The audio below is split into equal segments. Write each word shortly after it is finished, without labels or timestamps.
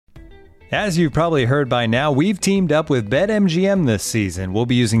As you've probably heard by now, we've teamed up with BetMGM this season. We'll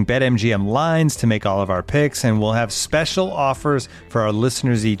be using BetMGM lines to make all of our picks, and we'll have special offers for our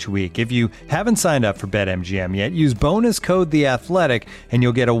listeners each week. If you haven't signed up for BetMGM yet, use bonus code The Athletic, and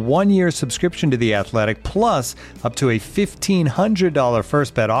you'll get a 1-year subscription to The Athletic, plus up to a $1,500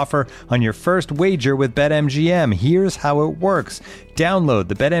 first bet offer on your first wager with BetMGM. Here's how it works. Download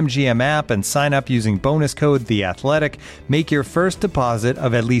the BetMGM app and sign up using bonus code The Athletic. Make your first deposit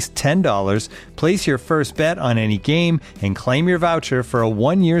of at least $10. Place your first bet on any game and claim your voucher for a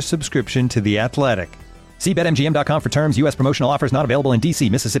 1-year subscription to The Athletic. See BetMGM.com for terms. U.S. promotional offers not available in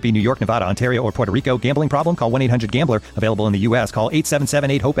D.C., Mississippi, New York, Nevada, Ontario, or Puerto Rico. Gambling problem? Call 1-800-GAMBLER. Available in the U.S. Call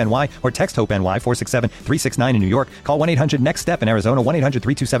 877-8-HOPE-NY or text HOPE-NY 467-369 in New York. Call 1-800-NEXT-STEP in Arizona.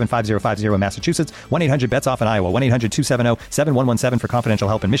 1-800-327-5050 in Massachusetts. 1-800-BETS-OFF in Iowa. 1-800-270-7117 for confidential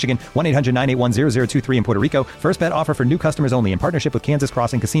help in Michigan. 1-800-981-0023 in Puerto Rico. First bet offer for new customers only in partnership with Kansas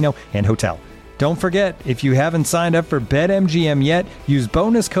Crossing Casino and Hotel. Don't forget, if you haven't signed up for BetMGM yet, use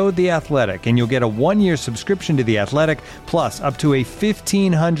bonus code The Athletic, and you'll get a 1-year subscription to The Athletic, plus up to a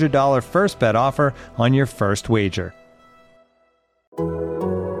 $1,500 first bet offer on your first wager.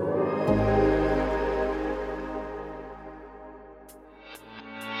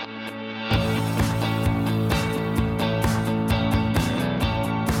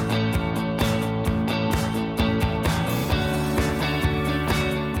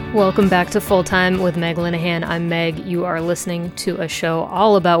 Welcome back to Full Time with Meg Linehan. I'm Meg. You are listening to a show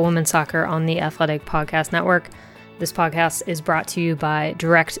all about women's soccer on the Athletic Podcast Network. This podcast is brought to you by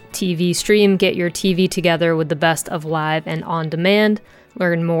Direct TV Stream. Get your TV together with the best of live and on demand.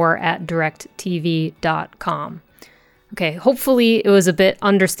 Learn more at directtv.com. Okay, hopefully it was a bit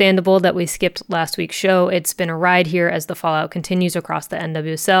understandable that we skipped last week's show. It's been a ride here as the fallout continues across the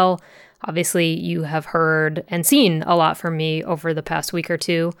NWSL. Obviously, you have heard and seen a lot from me over the past week or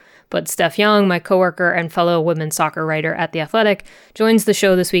two, but Steph Young, my coworker and fellow women's soccer writer at The Athletic, joins the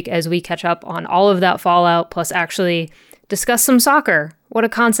show this week as we catch up on all of that fallout, plus actually discuss some soccer. What a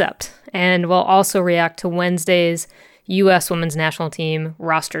concept. And we'll also react to Wednesday's U.S. women's national team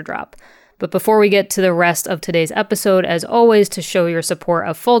roster drop. But before we get to the rest of today's episode, as always, to show your support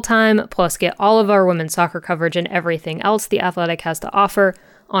of Full Time, plus get all of our women's soccer coverage and everything else The Athletic has to offer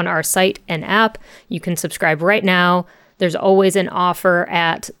on our site and app, you can subscribe right now. There's always an offer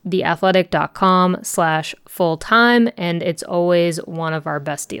at theathletic.com/fulltime, and it's always one of our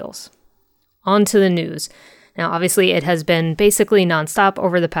best deals. On to the news. Now, obviously, it has been basically nonstop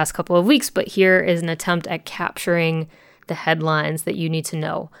over the past couple of weeks, but here is an attempt at capturing the headlines that you need to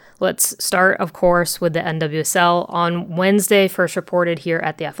know. Let's start, of course, with the NWSL. On Wednesday, first reported here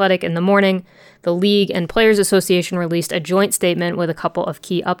at The Athletic in the morning, the League and Players Association released a joint statement with a couple of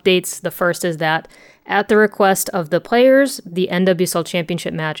key updates. The first is that, at the request of the players, the NWSL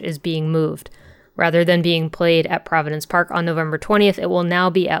Championship match is being moved. Rather than being played at Providence Park on November 20th, it will now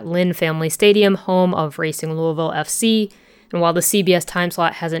be at Lynn Family Stadium, home of Racing Louisville FC. And while the CBS time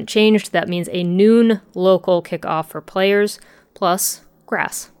slot hasn't changed, that means a noon local kickoff for players, plus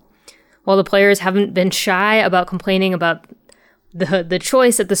grass. While the players haven't been shy about complaining about the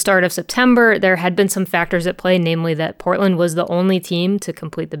choice at the start of September, there had been some factors at play, namely that Portland was the only team to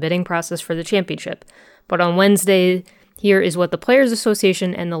complete the bidding process for the championship. But on Wednesday, here is what the Players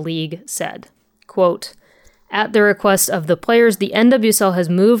Association and the league said. Quote, "At the request of the players, the NWSL has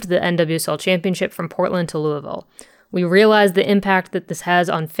moved the NWSL Championship from Portland to Louisville. We realize the impact that this has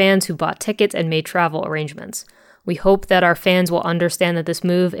on fans who bought tickets and made travel arrangements. We hope that our fans will understand that this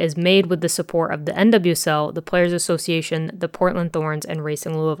move is made with the support of the NWSL, the Players Association, the Portland Thorns, and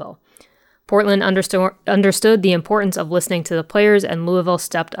Racing Louisville. Portland understood the importance of listening to the players, and Louisville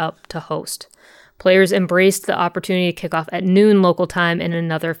stepped up to host. Players embraced the opportunity to kick off at noon local time in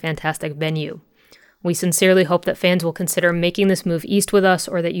another fantastic venue. We sincerely hope that fans will consider making this move east with us,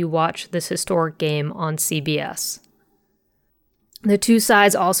 or that you watch this historic game on CBS." The two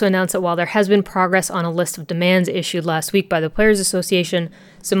sides also announced that while there has been progress on a list of demands issued last week by the Players Association,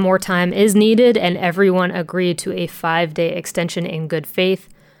 some more time is needed, and everyone agreed to a 5-day extension in good faith,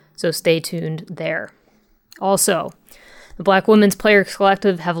 so stay tuned there. Also, the Black Women's Players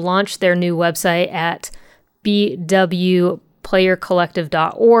Collective have launched their new website at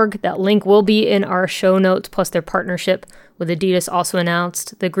bwplayercollective.org. That link will be in our show notes, plus their partnership with Adidas also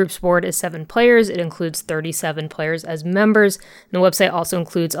announced. The group's board is 7 players. It includes 37 players as members. And the website also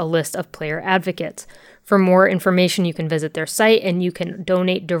includes a list of player advocates. For more information, you can visit their site, and you can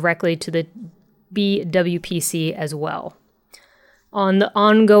donate directly to the BWPC as well. On the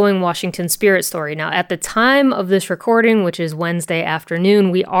ongoing Washington Spirit story. Now, at the time of this recording, which is Wednesday afternoon,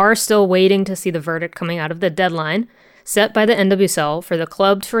 we are still waiting to see the verdict coming out of the deadline, set by the NWSL for the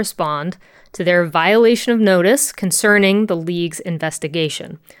club to respond to their violation of notice concerning the league's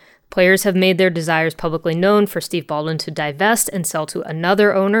investigation. Players have made their desires publicly known for Steve Baldwin to divest and sell to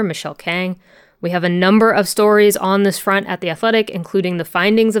another owner, Michelle Kang. We have a number of stories on this front at The Athletic, including the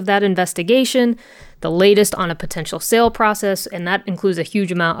findings of that investigation, the latest on a potential sale process, and that includes a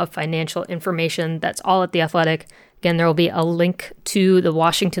huge amount of financial information. That's all at The Athletic. Again, there will be a link to the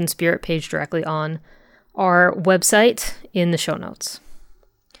Washington Spirit page directly on our website in the show notes.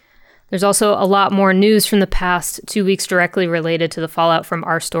 There's also a lot more news from the past 2 weeks directly related to the fallout from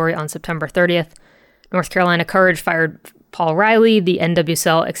our story on September 30th. North Carolina Courage fired Paul Riley. The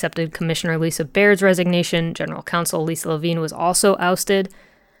NWSL accepted Commissioner Lisa Baird's resignation. General Counsel Lisa Levine was also ousted.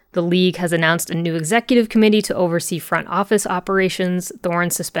 The league has announced a new executive committee to oversee front office operations.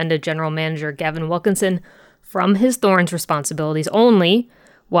 Thorns suspended General Manager Gavin Wilkinson from his Thorns responsibilities only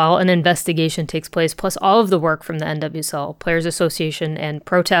while an investigation takes place, plus all of the work from the NWSL Players Association and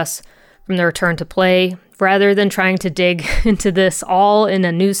protests from the return to play. Rather than trying to dig into this all in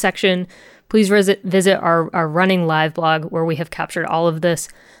a news section, please visit our running live blog where we have captured all of this,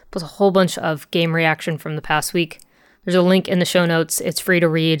 plus a whole bunch of game reaction from the past week. There's a link in the show notes. It's free to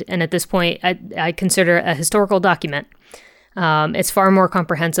read. And at this point, I consider it a historical document. It's far more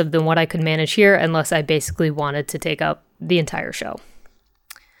comprehensive than what I could manage here unless I basically wanted to take up the entire show.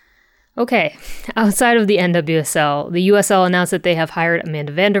 Okay, outside of the NWSL, the USL announced that they have hired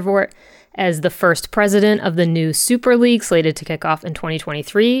Amanda Vandervoort as the first president of the new Super League slated to kick off in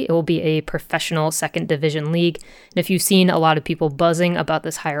 2023. It will be a professional second division league. And if you've seen a lot of people buzzing about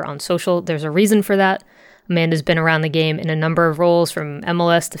this hire on social, there's a reason for that. Amanda's been around the game in a number of roles from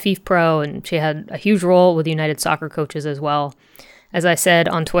MLS to FIFPro, and she had a huge role with United Soccer Coaches as well. As I said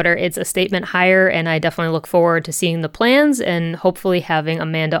on Twitter, it's a statement hire, and I definitely look forward to seeing the plans and hopefully having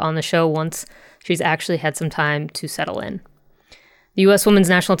Amanda on the show once she's actually had some time to settle in. The U.S. women's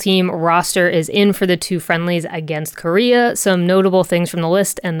national team roster is in for the 2 friendlies against Korea. Some notable things from the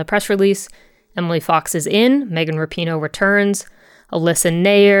list and the press release. Emily Fox is in. Megan Rapinoe returns. Alyssa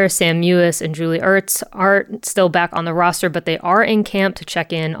Nair, Sam Mewis, and Julie Ertz aren't still back on the roster, but they are in camp to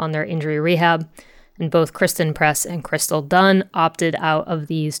check in on their injury rehab. And both Kristen Press and Crystal Dunn opted out of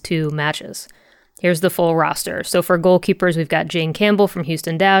these 2 matches. Here's the full roster. So for goalkeepers, we've got Jane Campbell from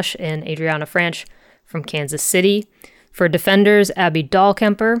Houston Dash and Adriana Franch from Kansas City. For defenders, Abby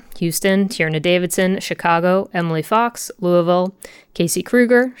Dahlkemper, Houston, Tierna Davidson, Chicago, Emily Fox, Louisville, Casey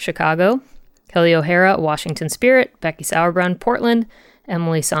Kruger, Chicago, Kelly O'Hara, Washington Spirit, Becky Sauerbrunn, Portland,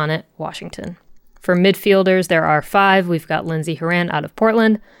 Emily Sonnet, Washington. For midfielders, there are 5. We've got Lindsay Horan out of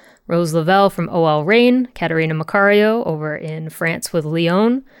Portland, Rose Lavelle from OL Reign, Katerina Macario over in France with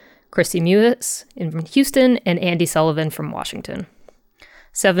Lyon, Christy Mewis in Houston, and Andy Sullivan from Washington.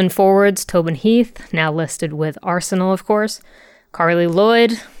 7 forwards, Tobin Heath, now listed with Arsenal, of course. Carly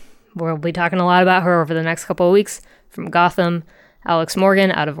Lloyd, we'll be talking a lot about her over the next couple of weeks, from Gotham. Alex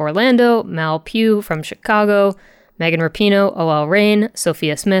Morgan out of Orlando, Mal Pugh from Chicago, Megan Rapinoe, OL Reign,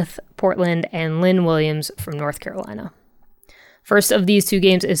 Sophia Smith, Portland, and Lynn Williams from North Carolina. First of these 2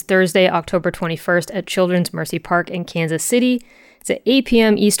 games is Thursday, October 21st at Children's Mercy Park in Kansas City. It's at 8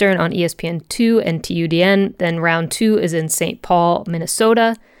 p.m. Eastern on ESPN2 and TUDN. Then round 2 is in St. Paul,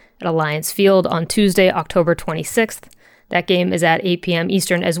 Minnesota at Alliance Field on Tuesday, October 26th. That game is at 8 p.m.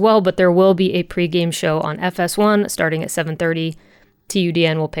 Eastern as well, but there will be a pregame show on FS1 starting at 7:30.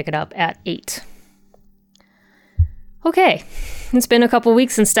 TUDN will pick it up at 8. Okay, it's been a couple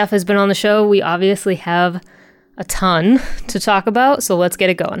weeks since Steph has been on the show. We obviously have a ton to talk about, so let's get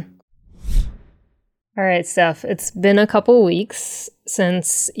it going. All right, Steph, it's been a couple weeks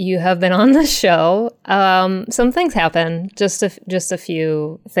since you have been on the show. Some things happened, just a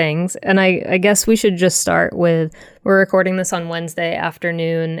few things. And I guess we should just start with, we're recording this on Wednesday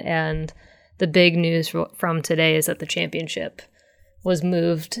afternoon, and the big news from today is that the championship was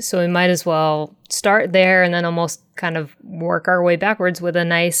moved. So we might as well start there and then almost kind of work our way backwards with a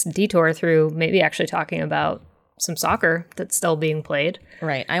nice detour through maybe actually talking about some soccer that's still being played.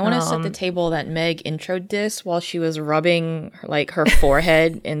 Right. I want to set the table that Meg introed this while she was rubbing like her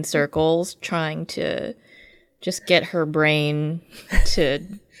forehead in circles, trying to just get her brain to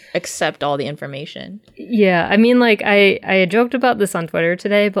accept all the information. Yeah. I mean, like I joked about this on Twitter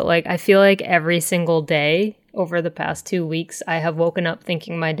today, but like I feel like every single day over the past 2 weeks, I have woken up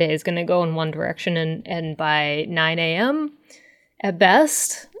thinking my day is going to go in one direction, and by 9 a.m. at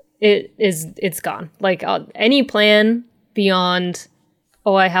best, it's gone. Like any plan beyond,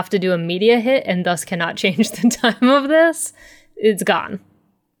 oh, I have to do a media hit and thus cannot change the time of this, it's gone.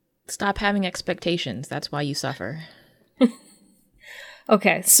 Stop having expectations. That's why you suffer.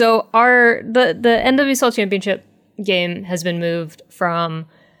 Okay, so the NWSL Championship game has been moved from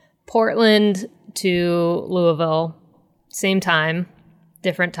Portland to Louisville, same time,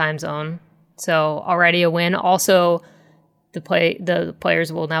 different time zone. So already a win. Also, the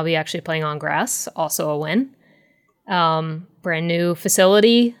players will now be actually playing on grass, also a win. Brand new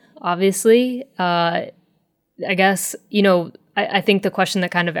facility, obviously. I guess, I think the question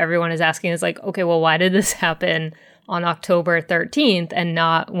that kind of everyone is asking is like, okay, well, why did this happen on October 13th and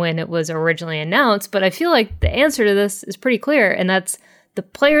not when it was originally announced? But I feel like the answer to this is pretty clear, and that's the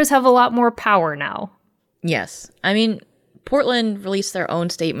players have a lot more power now. Yes. I mean, Portland released their own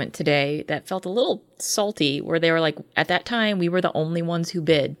statement today that felt a little salty, where they were like, at that time, we were the only ones who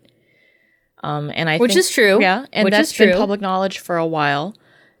bid. Which is true. Yeah. And that's been public knowledge for a while.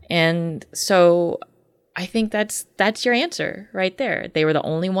 And so I think that's your answer right there. They were the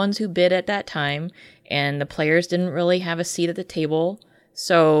only ones who bid at that time, and the players didn't really have a seat at the table.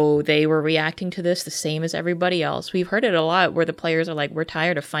 So they were reacting to this the same as everybody else. We've heard it a lot where the players are like, we're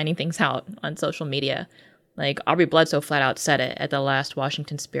tired of finding things out on social media. Like, Aubrey Bledsoe flat out said it at the last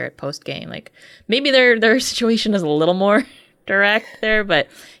Washington Spirit post game. Like, maybe their situation is a little more direct there, but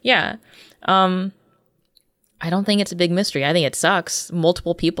yeah. I don't think it's a big mystery. I think it sucks.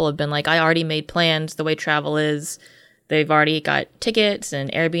 Multiple people have been like, I already made plans the way travel is. They've already got tickets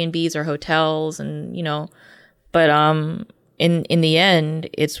and Airbnbs or hotels and, but in the end,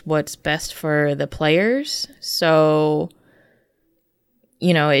 it's what's best for the players. So,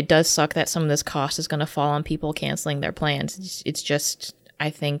 it does suck that some of this cost is going to fall on people canceling their plans. It's just,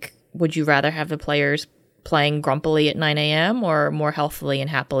 I think, would you rather have the players playing grumpily at 9 a.m. or more healthily and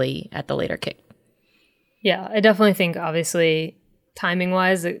happily at the later kick? Yeah, I definitely think, obviously,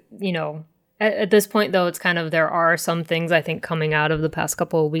 timing-wise, at this point, though, it's kind of, there are some things, I think, coming out of the past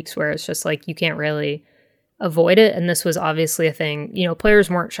couple of weeks where it's just like, you can't really avoid it. And this was obviously a thing. Players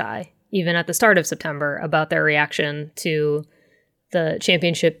weren't shy, even at the start of September, about their reaction to the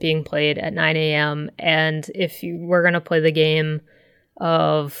championship being played at 9 a.m. And if you were going to play the game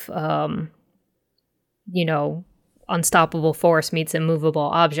of, unstoppable force meets immovable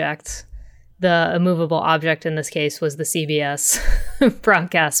object, the immovable object in this case was the CBS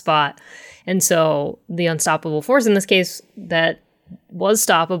broadcast spot. And so the unstoppable force in this case that was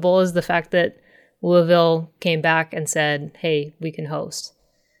stoppable is the fact that Louisville came back and said, hey, we can host.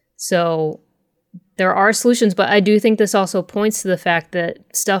 So there are solutions, but I do think this also points to the fact that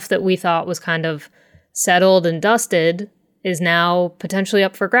stuff that we thought was kind of settled and dusted is now potentially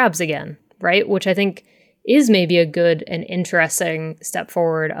up for grabs again, right? Which I think is maybe a good and interesting step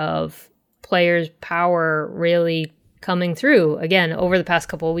forward of players' power really coming through again over the past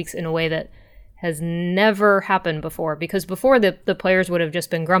couple of weeks in a way that has never happened before. Because before, the players would have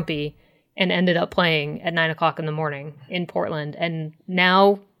just been grumpy and ended up playing at 9 o'clock in the morning in Portland. And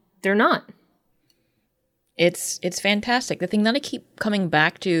now they're not. It's fantastic. The thing that I keep coming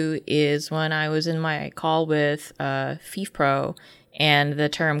back to is when I was in my call with FIFPro and the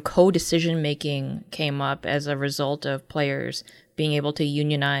term co-decision making came up as a result of players being able to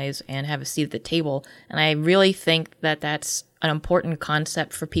unionize and have a seat at the table. And I really think that that's an important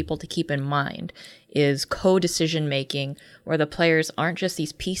concept for people to keep in mind, is co-decision making, where the players aren't just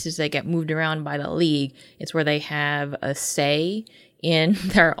these pieces that get moved around by the league. It's where they have a say in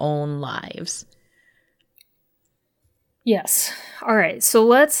their own lives. Yes. All right. So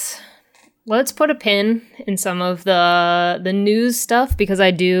let's put a pin in some of the news stuff, because I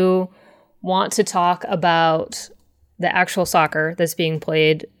do want to talk about the actual soccer that's being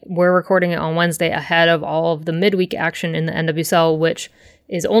played. We're recording it on Wednesday ahead of all of the midweek action in the NWSL, which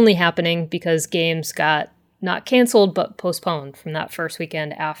is only happening because games got not canceled, but postponed from that first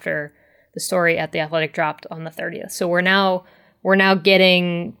weekend after the story at The Athletic dropped on the 30th. So we're now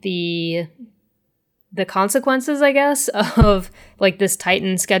getting the consequences, I guess, of like this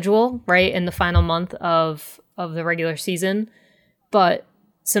tightened schedule, right, in the final month of the regular season. But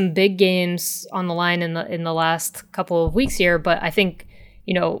some big games on the line in the last couple of weeks here. But I think,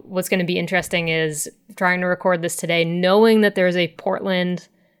 what's going to be interesting is trying to record this today, knowing that there's a Portland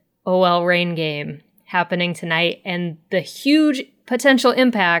OL Reign game happening tonight and the huge potential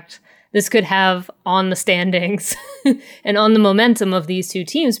impact this could have on the standings and on the momentum of these two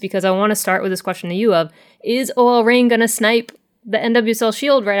teams. Because I want to start with this question to you of, is OL Reign going to snipe the NWSL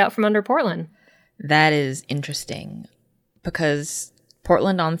Shield right out from under Portland? That is interesting, because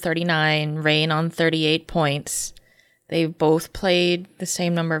Portland on 39, Reign on 38 points. They've both played the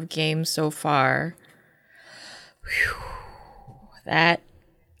same number of games so far. I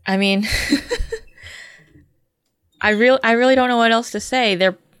really don't know what else to say.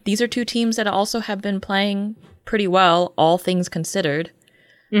 These are two teams that also have been playing pretty well, all things considered.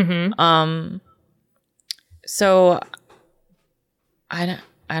 Mm-hmm. So I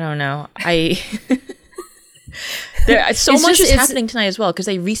don't know. So much is happening tonight as well because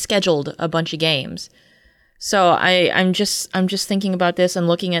they rescheduled a bunch of games. So I'm just thinking about this and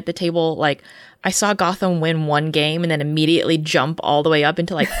looking at the table. Like, I saw Gotham win one game and then immediately jump all the way up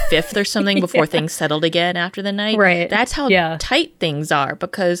into like fifth or something before things settled again after the night. Right. That's how tight things are,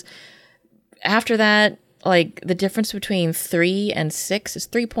 because after that, like, the difference between 3 and 6 is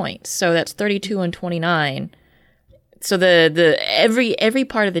 3 points. So that's 32 and 29. So the every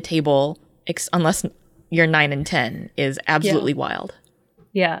part of the table, unless you're 9 and 10, is absolutely wild.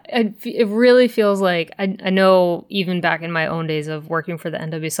 Yeah, it really feels like, I know even back in my own days of working for the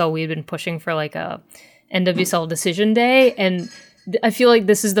NWSL, we had been pushing for like a NWSL decision day. And I feel like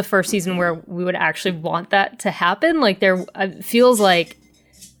this is the first season where we would actually want that to happen. Like, it feels like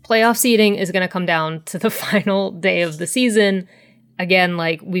playoff seeding is going to come down to the final day of the season. Again,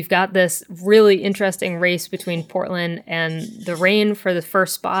 like, we've got this really interesting race between Portland and the Reign for the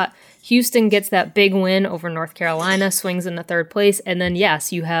first spot. Houston gets that big win over North Carolina, swings into third place. And then,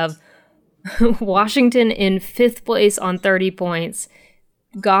 yes, you have Washington in fifth place on 30 points.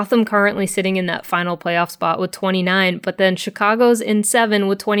 Gotham currently sitting in that final playoff spot with 29. But then Chicago's in 7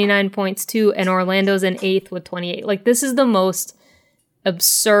 with 29 points too. And Orlando's in 8th with 28. Like, this is the most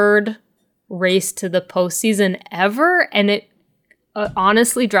absurd race to the postseason ever. And it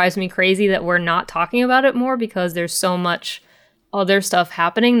honestly drives me crazy that we're not talking about it more, because there's so much other stuff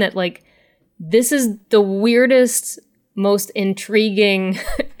happening that, like, this is the weirdest, most intriguing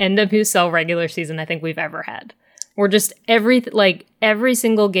NWSL regular season I think we've ever had. We're just every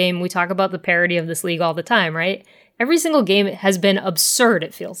single game, we talk about the parity of this league all the time, right? Every single game has been absurd,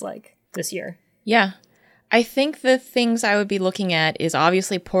 it feels like, this year. Yeah. I think the things I would be looking at is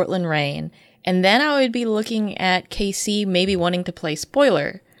obviously Portland Reign, and then I would be looking at KC maybe wanting to play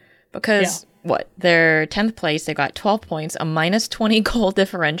spoiler, because they're 10th place, they got 12 points, a minus 20 goal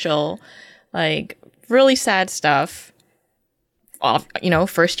differential, like, really sad stuff.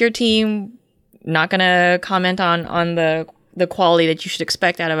 First year team, not gonna comment on the quality that you should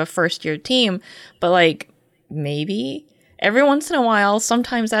expect out of a first year team, but, like, maybe every once in a while,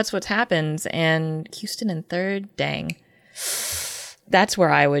 sometimes that's what happens. And Houston in third, dang. That's where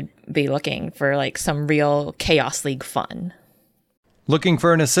I would be looking for, like, some real Chaos League fun. Looking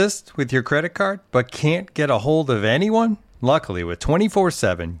for an assist with your credit card, but can't get a hold of anyone? Luckily, with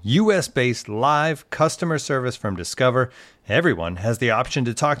 24/7 US-based live customer service from Discover, everyone has the option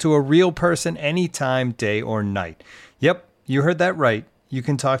to talk to a real person anytime, day or night. Yep, you heard that right. You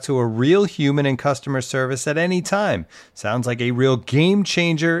can talk to a real human in customer service at any time. Sounds like a real game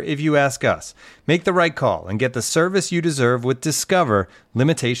changer if you ask us. Make the right call and get the service you deserve with Discover.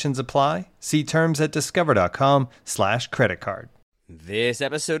 Limitations apply. See terms at discover.com/creditcard. This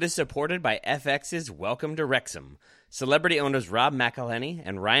episode is supported by FX's Welcome to Wrexham. Celebrity owners Rob McElhenney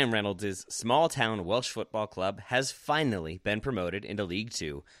and Ryan Reynolds' small-town Welsh football club has finally been promoted into League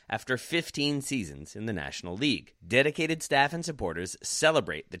Two after 15 seasons in the National League. Dedicated staff and supporters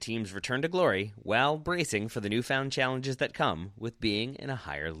celebrate the team's return to glory while bracing for the newfound challenges that come with being in a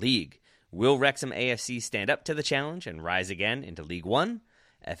higher league. Will Wrexham AFC stand up to the challenge and rise again into League One?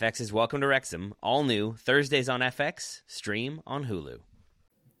 FX's Welcome to Wrexham, all new, Thursdays on FX, stream on Hulu.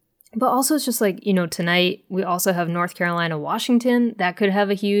 But also, it's just like, tonight we also have North Carolina, Washington. That could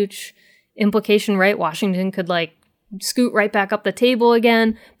have a huge implication, right? Washington could, like, scoot right back up the table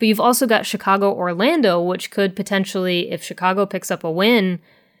again. But you've also got Chicago, Orlando, which could potentially, if Chicago picks up a win,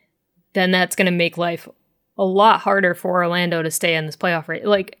 then that's going to make life a lot harder for Orlando to stay in this playoff race.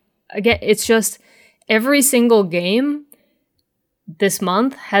 Like, again, it's just every single game this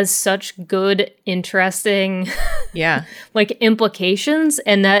month has such good, interesting, like, implications.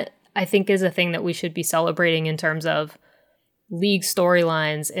 And that, I think, is a thing that we should be celebrating in terms of league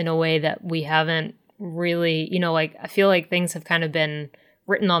storylines in a way that we haven't really, like, I feel like things have kind of been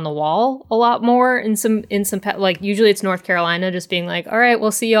written on the wall a lot more in some, like, usually it's North Carolina just being like, all right,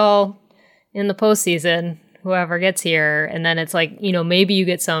 we'll see y'all in the postseason, whoever gets here. And then it's like, maybe you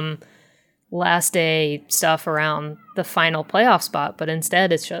get some last day stuff around the final playoff spot, but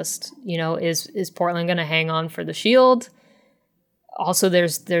instead it's just, is Portland going to hang on for the Shield? Also,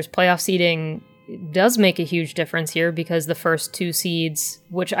 there's playoff seeding does make a huge difference here, because the first two seeds,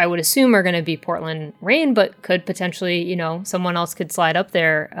 which I would assume are going to be Portland Reign, but could potentially, someone else could slide up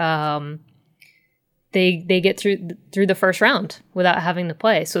there. They get through the first round without having to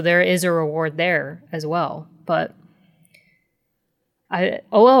play, so there is a reward there as well. But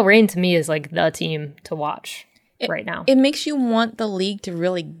OL Reign to me is like the team to watch right now. It makes you want the league to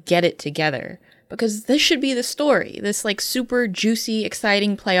really get it together, because this should be the story. This like super juicy,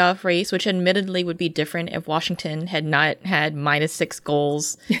 exciting playoff race, which admittedly would be different if Washington had not had -6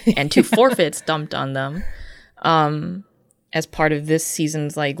 goals and 2 forfeits dumped on them, as part of this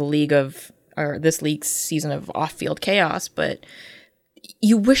season's like this league's season of off-field chaos. But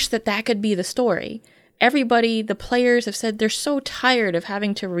you wish that could be the story. Everybody, the players have said they're so tired of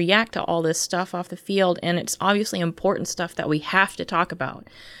having to react to all this stuff off the field, and it's obviously important stuff that we have to talk about.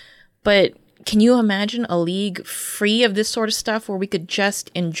 But can you imagine a league free of this sort of stuff where we could just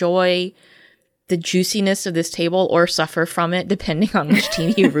enjoy the juiciness of this table or suffer from it, depending on which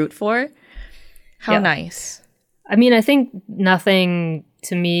team you root for? How nice. I mean, I think nothing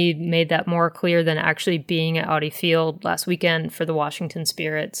to me made that more clear than actually being at Audi Field last weekend for the Washington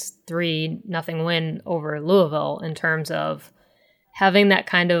Spirits 3-0 win over Louisville, in terms of having that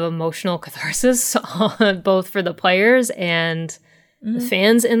kind of emotional catharsis both for the players and the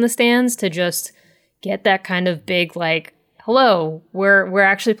fans in the stands, to just get that kind of big, like, hello, we're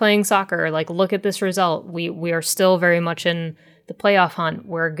actually playing soccer. Like, look at this result. We are still very much in the playoff hunt.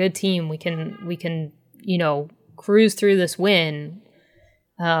 We're a good team. We can cruise through this win.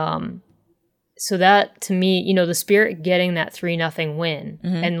 So that, to me, the Spirit getting that 3-0 win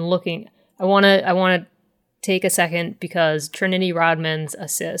and looking, I want to take a second, because Trinity Rodman's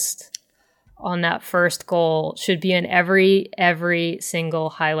assist on that first goal should be in every single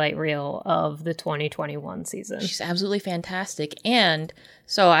highlight reel of the 2021 season. She's absolutely fantastic. And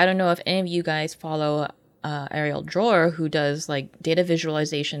so I don't know if any of you guys follow Ariel Dror, who does like data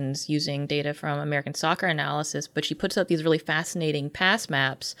visualizations using data from American Soccer Analysis, but she puts up these really fascinating pass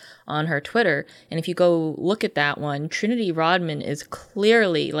maps on her Twitter. And if you go look at that one, Trinity Rodman is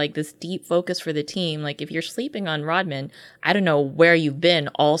clearly like this deep focus for the team. Like, if you're sleeping on Rodman, I don't know where you've been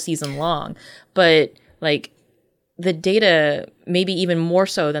all season long, but like, the data, maybe even more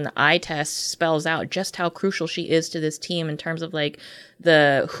so than the eye test, spells out just how crucial she is to this team in terms of like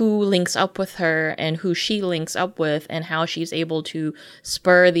the who links up with her and who she links up with, and how she's able to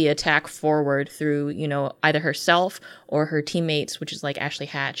spur the attack forward through, either herself or her teammates, which is like Ashley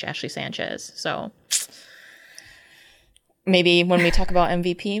Hatch, Ashley Sanchez. So maybe when we talk about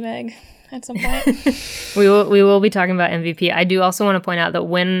MVP, Meg, at some point. we will be talking about MVP. I do also want to point out that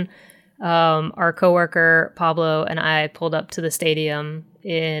when our coworker Pablo and I pulled up to the stadium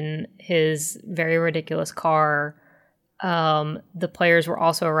in his very ridiculous car, the players were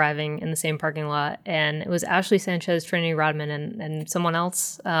also arriving in the same parking lot, and it was Ashley Sanchez, Trinity Rodman, and someone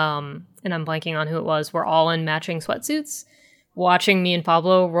else, and I'm blanking on who it was, were all in matching sweatsuits, watching me and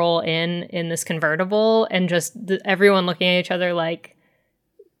Pablo roll in this convertible, and just everyone looking at each other like,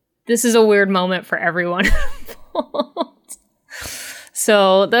 this is a weird moment for everyone involved.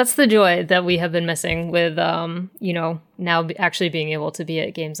 So that's the joy that we have been missing with, now actually being able to be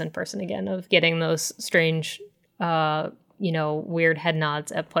at games in person again, of getting those strange, weird head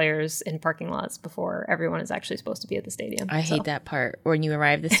nods at players in parking lots before everyone is actually supposed to be at the stadium. I hate that part when you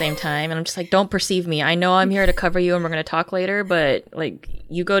arrive at the same time and I'm just like, don't perceive me. I know I'm here to cover you and we're going to talk later, but like,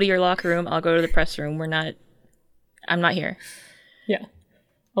 you go to your locker room, I'll go to the press room. I'm not here. Yeah.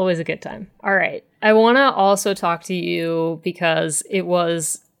 Always a good time. All right. I want to also talk to you because it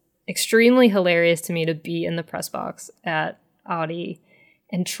was extremely hilarious to me to be in the press box at Audi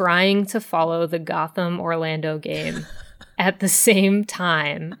and trying to follow the Gotham-Orlando game at the same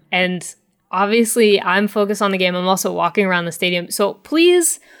time. And obviously, I'm focused on the game. I'm also walking around the stadium. So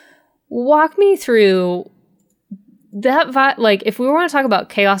please walk me through that vibe. Like, if we want to talk about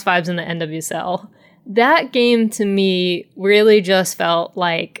chaos vibes in the NWSL, that game to me really just felt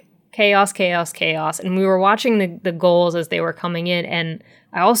like chaos, chaos, chaos. And we were watching the goals as they were coming in. And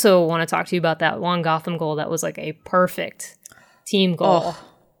I also want to talk to you about that one Gotham goal that was like a perfect team goal. Oh.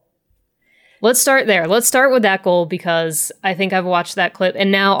 Let's start there. Let's start with that goal because I think I've watched that clip.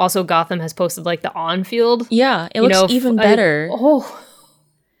 And now also Gotham has posted like the on-field. Yeah, it looks even better.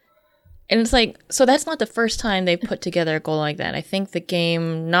 And it's like, so that's not the first time they've put together a goal like that. I think the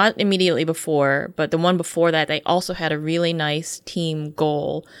game, not immediately before, but the one before that, they also had a really nice team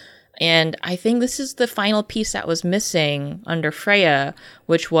goal. And I think this is the final piece that was missing under Freya,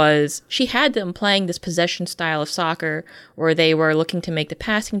 which was she had them playing this possession style of soccer where they were looking to make the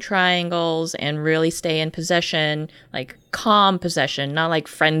passing triangles and really stay in possession, like calm possession, not like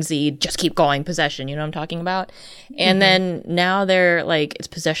frenzied, just keep going possession. You know what I'm talking about? And then now they're like, it's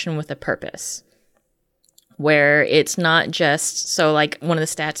possession with a purpose. Where it's not just, so like one of the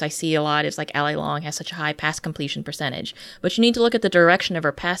stats I see a lot is like Allie Long has such a high pass completion percentage, but you need to look at the direction of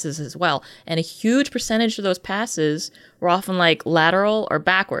her passes as well. And a huge percentage of those passes were often like lateral or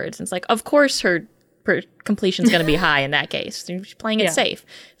backwards. And it's like, of course her completion is going to be high in that case. They're just playing it safe.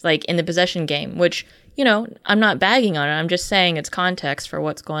 It's like in the possession game, which, you know, I'm not bagging on it. I'm just saying it's context for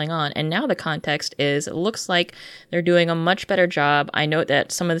what's going on. And now the context is it looks like they're doing a much better job. I note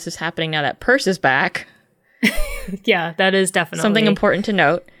that some of this is happening now that Purse is back. Yeah, that is definitely something important to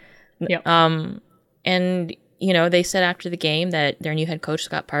note. Yep. And, you know, they said after the game that their new head coach,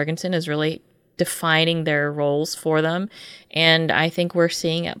 Scott Parkinson, is really defining their roles for them. And I think we're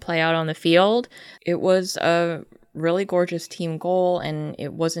seeing it play out on the field. It was a really gorgeous team goal, and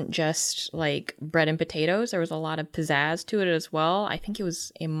it wasn't just like bread and potatoes. There was a lot of pizzazz to it as well. I think it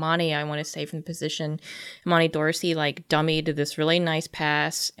was Imani, I want to say, from the position. Imani Dorsey like dummied this really nice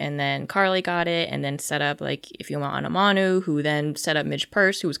pass, and then Carly got it and then set up like Ifeoma Onumonu, who then set up Midge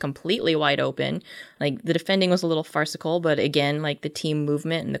Purse, who was completely wide open. Like the defending was a little farcical, but again, like the team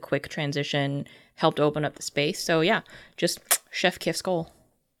movement and the quick transition helped open up the space. So yeah, just chef kiss goal.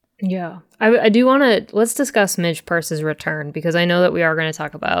 Yeah. I do want to, let's discuss Midge Purse's return, because I know that we are going to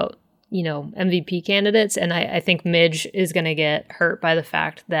talk about, you know, MVP candidates. And I think Midge is going to get hurt by the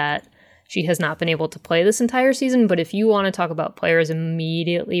fact that she has not been able to play this entire season. But if you want to talk about players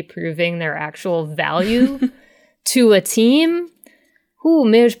immediately proving their actual value to a team,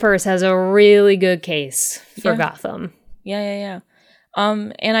 Midge Purse has a really good case for Gotham. Yeah.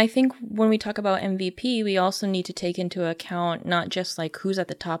 And I think when we talk about MVP, we also need to take into account not just like who's at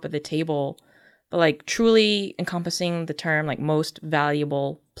the top of the table, but like truly encompassing the term like most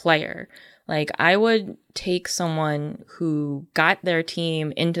valuable player. Like I would take someone who got their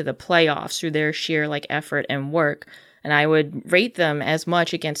team into the playoffs through their sheer like effort and work, and I would rate them as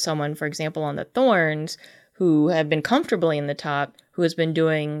much against someone, for example, on the Thorns, who have been comfortably in the top, who has been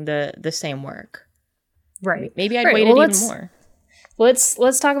doing the same work. Right. Maybe I'd weight it even more.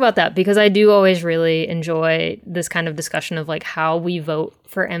 Let's talk about that, because I do always really enjoy this kind of discussion of like how we vote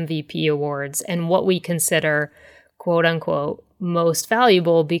for MVP awards and what we consider quote unquote most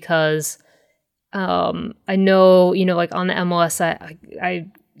valuable, because I know, you know, like on the MLS side,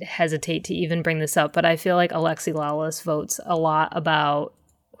 I hesitate to even bring this up, but I feel like Alexi Lalas votes a lot about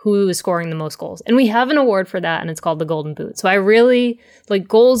who is scoring the most goals. And we have an award for that, and it's called the Golden Boot. So I really like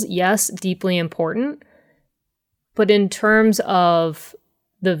goals, yes, deeply important. But in terms of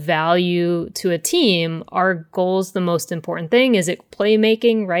the value to a team, are goals the most important thing? Is it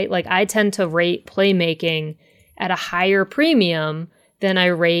playmaking, right? Like I tend to rate playmaking at a higher premium than I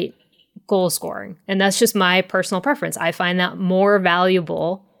rate goal scoring. And that's just my personal preference. I find that more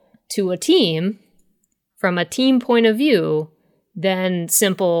valuable to a team from a team point of view than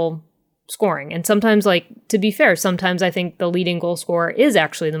simple scoring. And sometimes, like, to be fair, sometimes I think the leading goal scorer is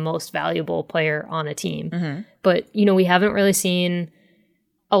actually the most valuable player on a team. Mm-hmm. But, you know, we haven't really seen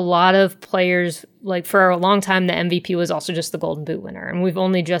a lot of players, like for a long time, the MVP was also just the Golden Boot winner. And we've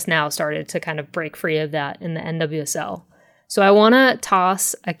only just now started to kind of break free of that in the NWSL. So I want to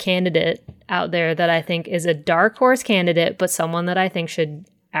toss a candidate out there that I think is a dark horse candidate, but someone that I think should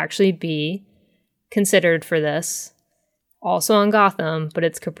actually be considered for this. Also on Gotham, but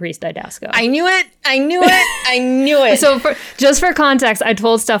it's Caprice Dydasco. I knew it. So just for context, I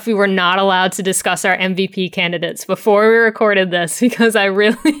told Steph we were not allowed to discuss our MVP candidates before we recorded this, because I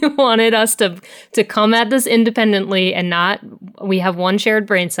really wanted us to come at this independently and not, we have one shared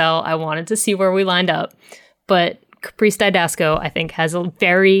brain cell. I wanted to see where we lined up. But Caprice Dydasco, I think, has a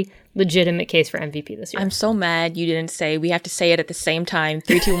very legitimate case for MVP this year. I'm so mad you didn't say we have to say it at the same time,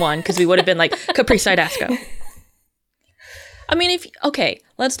 3, 2, 1, because we would have been like, Caprice Dydasco. I mean,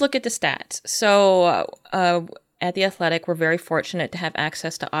 let's look at the stats. So at The Athletic, we're very fortunate to have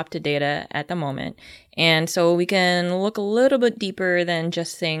access to Opta data at the moment. And so we can look a little bit deeper than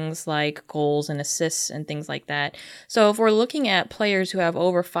just things like goals and assists and things like that. So if we're looking at players who have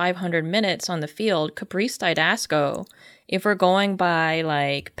over 500 minutes on the field, Caprice Dydasco, if we're going by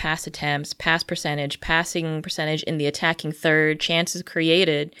like pass attempts, pass percentage, passing percentage in the attacking third, chances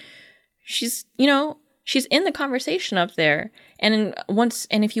created, she's in the conversation up there. And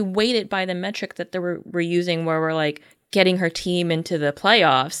if you weight it by the metric that we're using, where we're like getting her team into the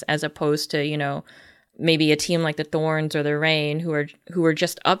playoffs, as opposed to, you know, maybe a team like the Thorns or the Reign who are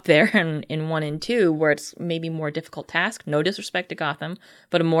just up there in 1 and 2, where it's maybe more difficult task. No disrespect to Gotham,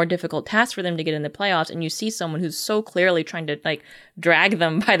 but a more difficult task for them to get in the playoffs. And you see someone who's so clearly trying to like drag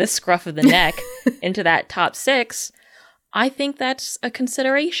them by the scruff of the neck into that top 6. I think that's a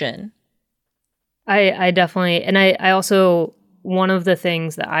consideration. I definitely, and I also, one of the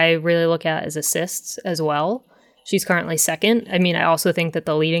things that I really look at is assists as well. She's currently second. I mean, I also think that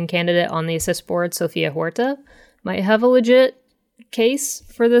the leading candidate on the assist board, Sofia Huerta, might have a legit case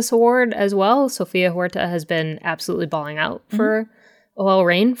for this award as well. Sofia Huerta has been absolutely balling out for OL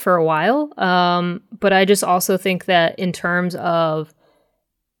Reign for a while. But I just also think that in terms of,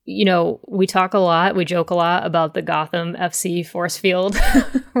 you know, we joke a lot about the Gotham FC force field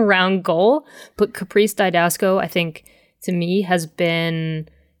around goal, but Caprice Dydasco, I think, to me, has been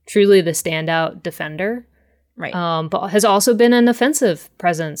truly the standout defender. Right. But has also been an offensive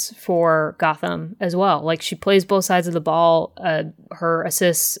presence for Gotham as well. Like, she plays both sides of the ball. Her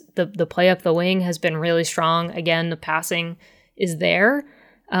assists, the play up the wing has been really strong. Again, the passing is there.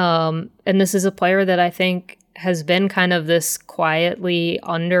 And this is a player that I think has been kind of this quietly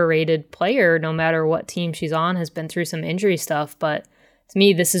underrated player, no matter what team she's on, has been through some injury stuff. But to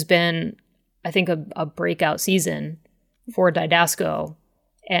me, this has been, I think, a breakout season for Dydasco.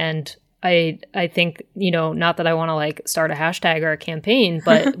 And I think, you know, not that I want to like start a hashtag or a campaign,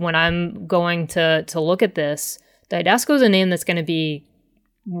 but when I'm going to look at this, Dydasco is a name that's going to be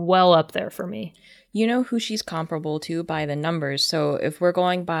well up there for me. You know who she's comparable to by the numbers. So if we're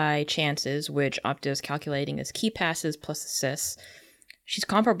going by chances, which Opta is calculating as key passes plus assists, she's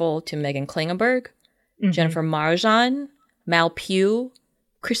comparable to Megan Klingenberg, Jennifer Marjan, Mal Pugh,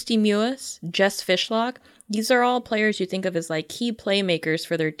 Christy Mewis, Jess Fishlock. These are all players you think of as like key playmakers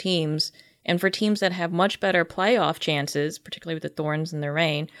for their teams. And for teams that have much better playoff chances, particularly with the Thorns and the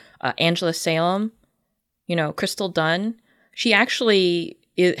Reign, Angela Salem, you know, Crystal Dunn, she actually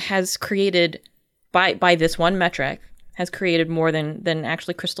has created, by this one metric, has created more than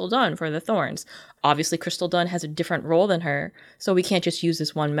actually Crystal Dunn for the Thorns. Obviously, Crystal Dunn has a different role than her, so we can't just use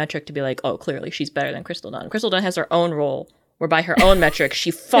this one metric to be like, oh, clearly she's better than Crystal Dunn. Crystal Dunn has her own role, where by her own metric,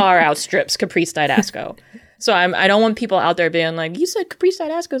 she far outstrips Caprice Dydasco. So I don't want people out there being like, you said Caprice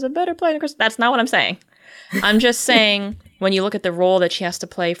Dydasco is a better player than Crystal. That's not what I'm saying. I'm just saying, when you look at the role that she has to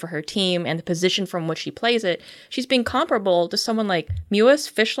play for her team and the position from which she plays it, she's being comparable to someone like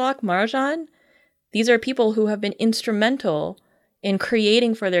Mewis, Fishlock, Marjan. These are people who have been instrumental in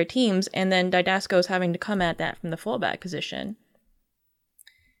creating for their teams, and then Dydasco is having to come at that from the fullback position.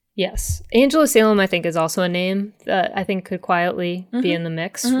 Yes. Angela Salem, I think, is also a name that I think could quietly be in the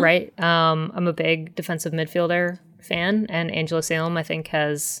mix, right? I'm a big defensive midfielder fan, and Angela Salem, I think,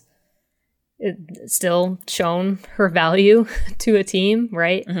 has still shown her value to a team,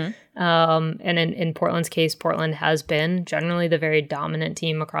 right? And in Portland's case, Portland has been generally the very dominant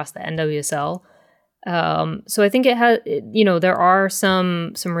team across the NWSL. So I think it has, you know, there are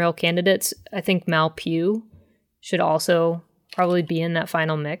some real candidates. I think Mal Pugh should also probably be in that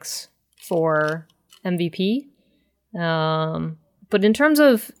final mix for MVP. But in terms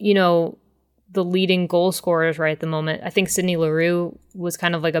of, you know, the leading goal scorers right at the moment, I think Sydney Leroux was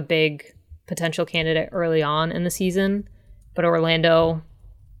kind of like a big potential candidate early on in the season. But Orlando,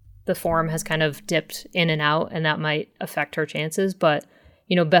 the form has kind of dipped in and out, and that might affect her chances. But,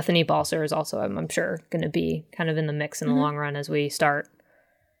 you know, Bethany Balcer is also, I'm sure, going to be kind of in the mix in the long run as we start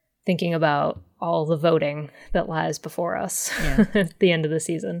thinking about all the voting that lies before us at the end of the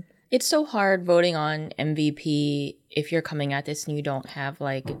season. It's so hard voting on MVP if you're coming at this and you don't have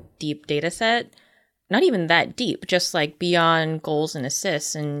like deep data set. Not even that deep, just like beyond goals and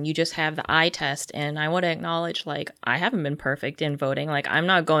assists, and you just have the eye test. And I want to acknowledge, like, I haven't been perfect in voting. Like, I'm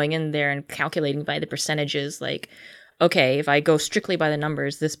not going in there and calculating by the percentages, like, okay, if I go strictly by the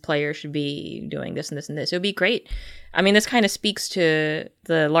numbers, this player should be doing this and this and this. It would be great. I mean, this kind of speaks to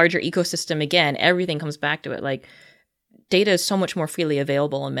the larger ecosystem again. Everything comes back to it. Like, data is so much more freely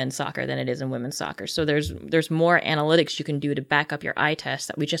available in men's soccer than it is in women's soccer. So there's more analytics you can do to back up your eye test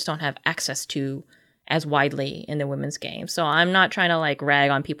that we just don't have access to as widely in the women's game. So I'm not trying to like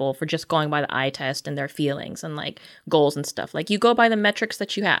rag on people for just going by the eye test and their feelings and like goals and stuff. Like, you go by the metrics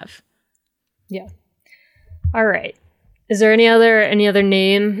that you have. Yeah. All right. Is there any other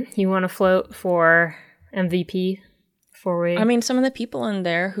name you want to float for MVP before we? I mean, some of the people in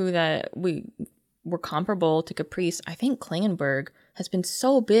there that we were comparable to Caprice. I think Klingenberg has been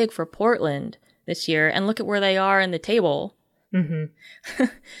so big for Portland this year, and look at where they are in the table.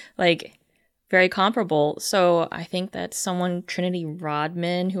 Like, very comparable. So I think that's someone, Trinity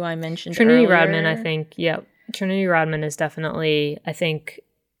Rodman, who I mentioned Trinity earlier. Rodman, I think, Trinity Rodman is definitely, I think,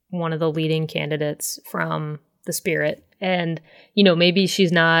 one of the leading candidates from the Spirit. And, you know, maybe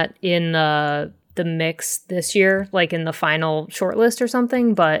she's not in the mix this year, like in the final shortlist or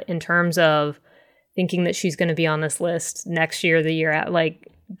something, but in terms of thinking that she's going to be on this list next year, the year at, like,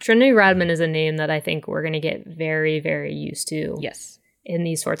 Trinity Rodman is a name that I think we're going to get very, very used to. Yes. In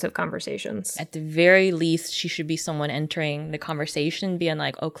these sorts of conversations. At the very least, she should be someone entering the conversation, being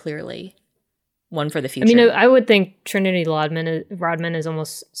like, oh, clearly one for the future. I mean, I would think Trinity Rodman is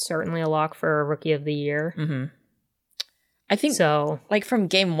almost certainly a lock for Rookie of the Year. I think, so, like, from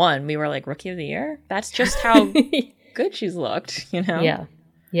game one, we were like, Rookie of the Year? That's just how good she's looked, you know? Yeah.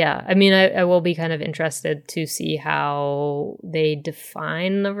 Yeah. I mean, I will be kind of interested to see how they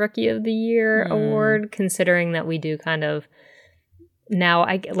define the Rookie of the Year award, considering that we do kind of now,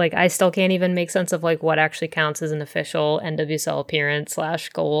 I still can't even make sense of like what actually counts as an official NWSL appearance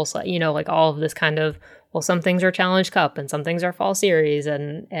 / goal, you know, like all of this kind of, well, some things are Challenge Cup and some things are Fall Series.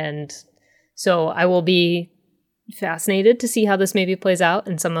 And so I will be fascinated to see how this maybe plays out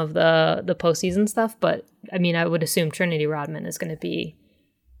in some of the postseason stuff. But I mean, I would assume Trinity Rodman is going to be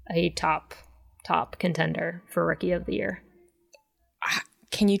a top contender for Rookie of the Year.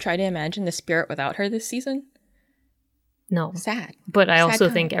 Can you try to imagine the Spirit without her this season? No. Sad. But I also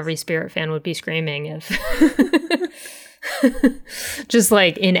times. think every Spirit fan would be screaming if just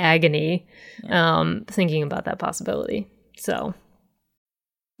like in agony, thinking about that possibility. So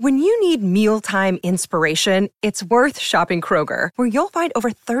when you need mealtime inspiration, it's worth shopping Kroger, where you'll find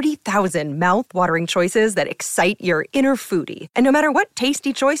over 30,000 mouth-watering choices that excite your inner foodie. And no matter what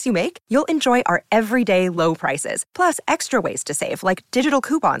tasty choice you make, you'll enjoy our everyday low prices, plus extra ways to save, like digital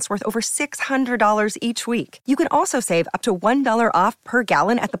coupons worth over $600 each week. You can also save up to $1 off per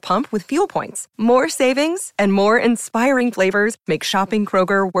gallon at the pump with fuel points. More savings and more inspiring flavors make shopping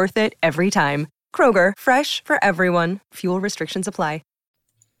Kroger worth it every time. Kroger, fresh for everyone. Fuel restrictions apply.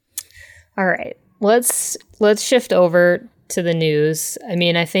 all right, let's shift over to the news. I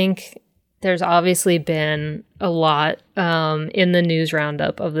mean, I think there's obviously been a lot in the news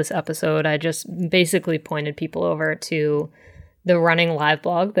roundup of this episode. I just basically pointed people over to the running live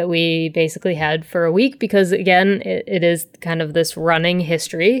blog that we basically had for a week because, again, it is kind of this running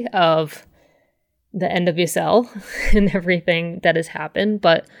history of the NWSL and everything that has happened.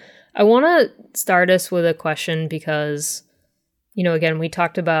 But I want to start us with a question because, you know, again, we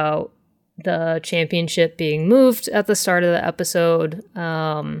talked about the championship being moved at the start of the episode.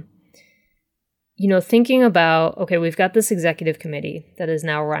 You know, thinking about, okay, we've got this executive committee that is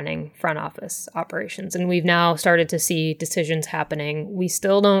now running front office operations, and we've now started to see decisions happening. We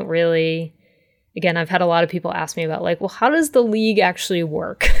still don't really, again, I've had a lot of people ask me about like, well, how does the league actually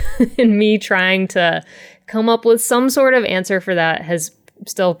work? And me trying to come up with some sort of answer for that has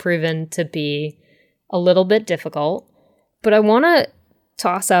still proven to be a little bit difficult. But I want to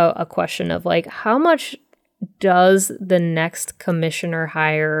toss out a question of like, how much does the next commissioner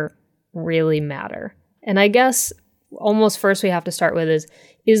hire really matter? And I guess almost first we have to start with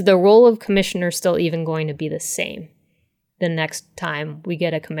is the role of commissioner still even going to be the same the next time we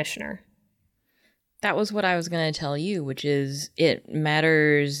get a commissioner? That was what I was going to tell you, which is it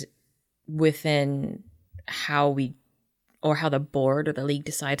matters within how the board or the league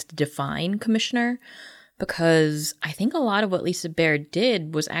decides to define commissioner. Because I think a lot of what Lisa Bair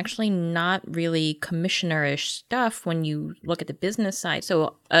did was actually not really commissioner-ish stuff when you look at the business side.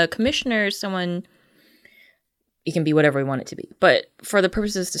 So a commissioner is someone, it can be whatever we want it to be. But for the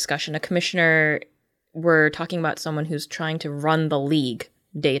purposes of this discussion, a commissioner, we're talking about someone who's trying to run the league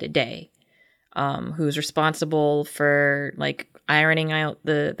day to day, who's responsible for like ironing out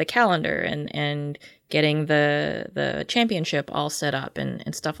the calendar and getting the championship all set up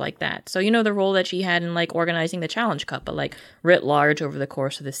and stuff like that. So, you know, the role that she had in like organizing the Challenge Cup, but like writ large over the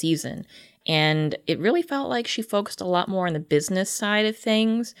course of the season. And it really felt like she focused a lot more on the business side of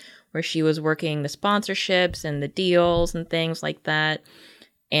things, where she was working the sponsorships and the deals and things like that.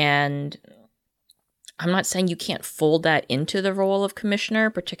 And I'm not saying you can't fold that into the role of commissioner,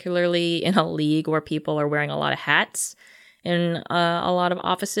 particularly in a league where people are wearing a lot of hats in a lot of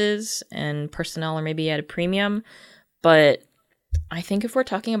offices and personnel are maybe at a premium. But I think if we're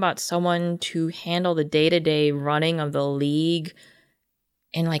talking about someone to handle the day-to-day running of the league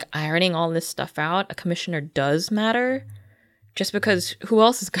and like ironing all this stuff out, a commissioner does matter. Just because who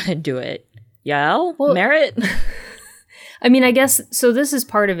else is going to do it? Yael? Well, Merritt? I mean, I guess, so this is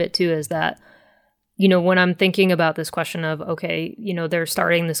part of it too, is that, you know, when I'm thinking about this question of, okay, you know, they're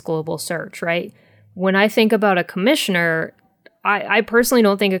starting this global search, right? When I think about a commissioner, I personally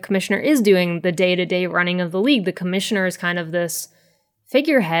don't think a commissioner is doing the day-to-day running of the league. The commissioner is kind of this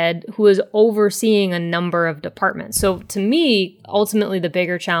figurehead who is overseeing a number of departments. So to me, ultimately, the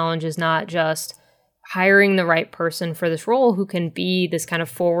bigger challenge is not just hiring the right person for this role who can be this kind of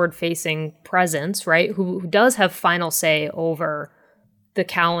forward-facing presence, right? Who does have final say over the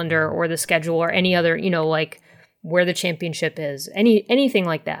calendar or the schedule or any other, you know, like where the championship is, anything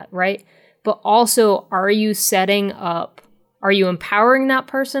like that, right? But also, are you empowering that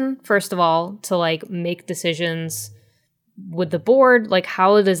person, first of all, to like make decisions with the board? Like,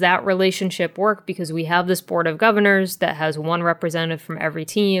 how does that relationship work? Because we have this board of governors that has one representative from every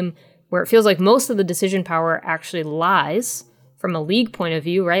team, where it feels like most of the decision power actually lies from a league point of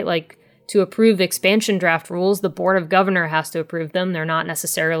view, right? Like, to approve expansion draft rules, the Board of Governor has to approve them. They're not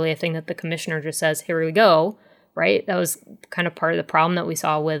necessarily a thing that the commissioner just says, here we go, right? That was kind of part of the problem that we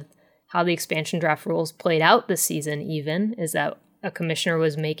saw with how the expansion draft rules played out this season even, is that a commissioner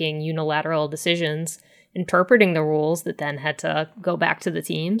was making unilateral decisions, interpreting the rules that then had to go back to the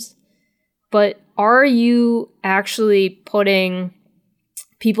teams. But are you actually putting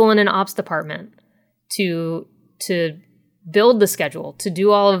people in an ops department to build the schedule, to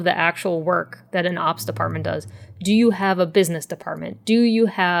do all of the actual work that an ops department does? Do you have a business department? Do you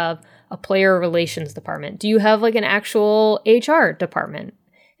have a player relations department? Do you have like an actual HR department?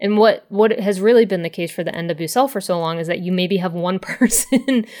 And what has really been the case for the NWSL for so long is that you maybe have one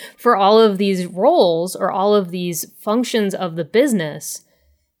person for all of these roles or all of these functions of the business.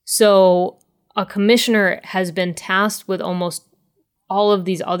 So a commissioner has been tasked with almost all of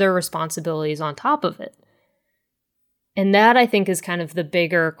these other responsibilities on top of it. And that, I think, is kind of the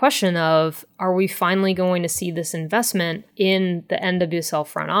bigger question of, are we finally going to see this investment in the NWSL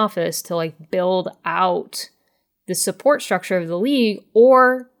front office to like build out the support structure of the league?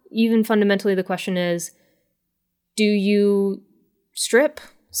 Or even fundamentally, the question is, do you strip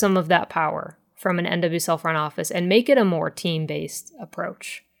some of that power from an NWSL front office and make it a more team-based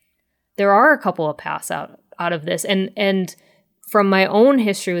approach? There are a couple of paths out of this. And from my own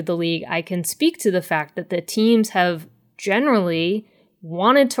history with the league, I can speak to the fact that the teams have generally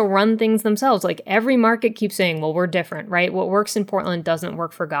wanted to run things themselves. Like every market keeps saying, well, we're different, right? What works in Portland doesn't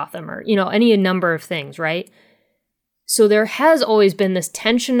work for Gotham, or, any number of things, right? So there has always been this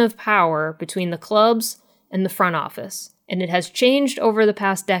tension of power between the clubs and the front office. And it has changed over the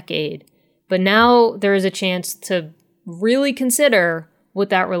past decade. But now there is a chance to really consider what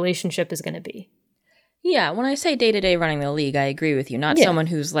that relationship is going to be. Yeah, when I say day-to-day running the league, I agree with you. Not someone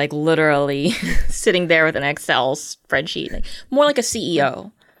who's like literally sitting there with an Excel spreadsheet. Like, more like a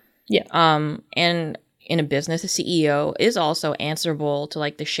CEO. Yeah. And in a business, a CEO is also answerable to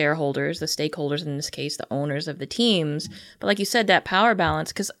like the shareholders, the stakeholders, in this case, the owners of the teams. But like you said, that power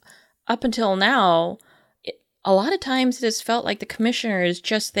balance, because up until now, a lot of times it has felt like the commissioner is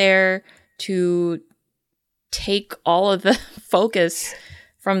just there to take all of the focus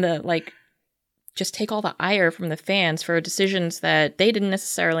from the, like, just take all the ire from the fans for decisions that they didn't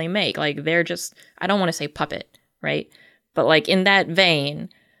necessarily make. Like, they're just, I don't want to say puppet, right? But like in that vein,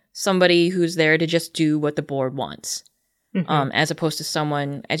 somebody who's there to just do what the board wants. As opposed to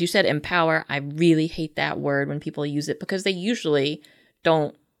someone, as you said, empower. I really hate that word when people use it because they usually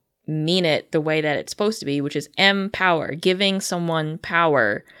don't mean it the way that it's supposed to be, which is empower, giving someone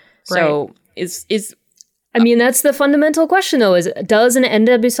power. Right. So I mean, that's the fundamental question, though, is does an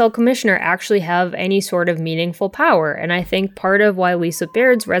NWSL commissioner actually have any sort of meaningful power? And I think part of why Lisa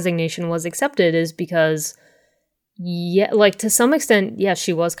Baird's resignation was accepted is because, to some extent,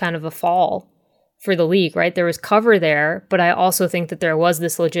 she was kind of a fall for the league, right? There was cover there, but I also think that there was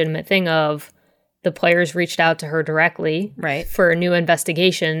this legitimate thing of the players reached out to her directly for a new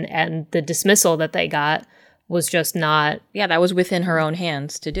investigation, and the dismissal that they got was just not... Yeah, that was within her own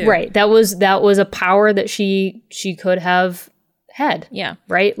hands to do. Right. That was a power that she could have had. Yeah.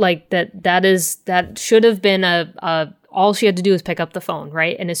 Right? Like that should have been all she had to do was pick up the phone,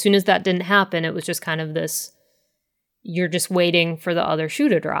 right? And as soon as that didn't happen, it was just kind of this, you're just waiting for the other shoe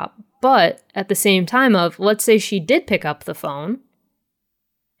to drop. But at the same time let's say she did pick up the phone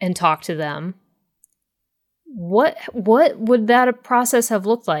and talk to them, what would that process have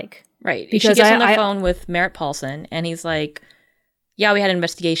looked like? Right. Because she gets on the phone with Merritt Paulson, and he's like, yeah, we had an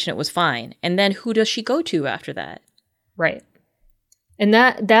investigation. It was fine. And then who does she go to after that? Right. And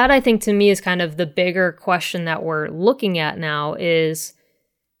that I think, to me, is kind of the bigger question that we're looking at now is,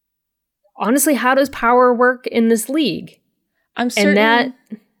 honestly, how does power work in this league? I'm certain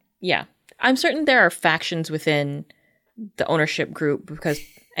there are factions within the ownership group because,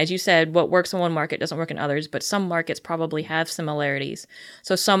 as you said, what works in one market doesn't work in others, but some markets probably have similarities.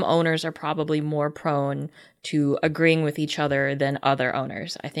 So some owners are probably more prone to agreeing with each other than other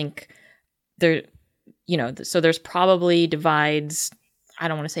owners. I think so there's probably divides, I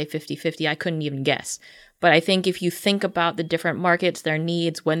don't want to say 50-50, I couldn't even guess. But I think if you think about the different markets, their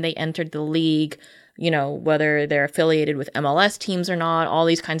needs when they entered the league, whether they're affiliated with MLS teams or not, all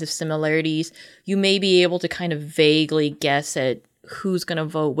these kinds of similarities, you may be able to kind of vaguely guess at who's going to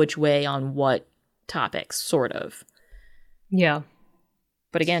vote which way on what topics, sort of. Yeah.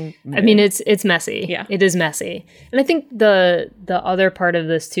 But again, I mean, it's messy. Yeah. It is messy. And I think the other part of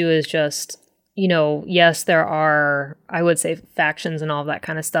this too is just, yes, there are, I would say, factions and all of that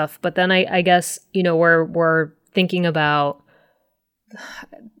kind of stuff. But then I guess, we're thinking about,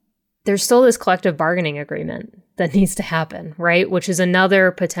 there's still this collective bargaining agreement that needs to happen, right? Which is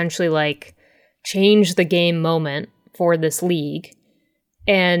another potentially like change the game moment for this league.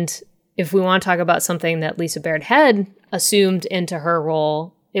 And if we want to talk about something that Lisa Baird had assumed into her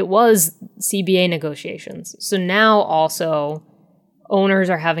role, it was CBA negotiations. So now also owners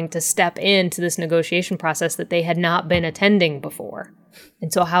are having to step into this negotiation process that they had not been attending before.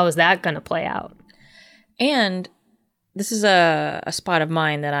 And so how is that going to play out? And this is a spot of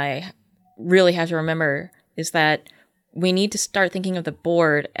mine that I really have to remember, is that we need to start thinking of the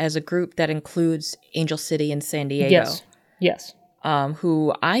board as a group that includes Angel City and San Diego. Yes.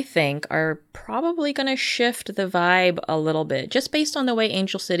 Who I think are probably going to shift the vibe a little bit, just based on the way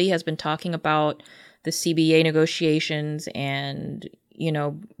Angel City has been talking about the CBA negotiations and, you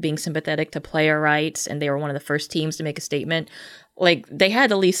know, being sympathetic to player rights. And they were one of the first teams to make a statement. Like, they had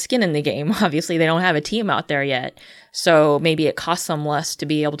the least skin in the game. Obviously, they don't have a team out there yet. So maybe it costs them less to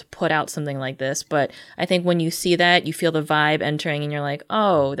be able to put out something like this. But I think when you see that, you feel the vibe entering and you're like,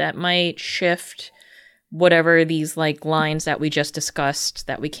 oh, that might shift whatever these like lines that we just discussed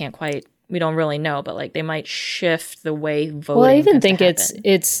that we don't really know, but like they might shift the way voting. Well, I even think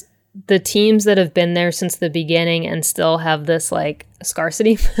it's the teams that have been there since the beginning and still have this like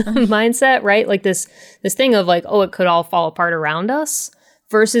scarcity mindset, right? Like this thing of like, oh, it could all fall apart around us,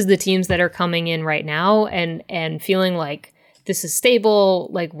 versus the teams that are coming in right now and feeling like this is stable,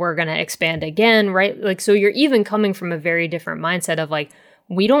 like we're going to expand again, right? Like, so you're even coming from a very different mindset of like,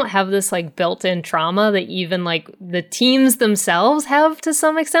 we don't have this like built-in trauma that even like the teams themselves have to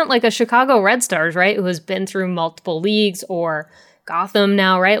some extent, like a Chicago Red Stars, right? Who has been through multiple leagues, or Gotham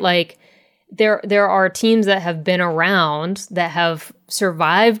now, right? Like there are teams that have been around that have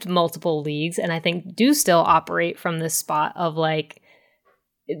survived multiple leagues, and I think do still operate from this spot of like,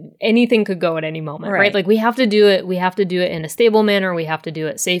 anything could go at any moment, right? Like we have to do it in a stable manner. We have to do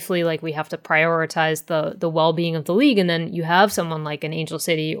it safely. Like we have to prioritize the well-being of the league. And then you have someone like an Angel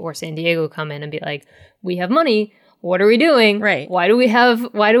City or San Diego come in and be like, we have money. What are we doing? Right. Why do we have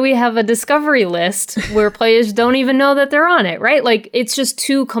a discovery list where players don't even know that they're on it? Right. Like it's just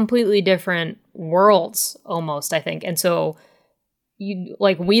two completely different worlds almost, I think. And so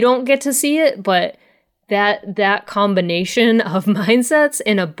we don't get to see it, but that combination of mindsets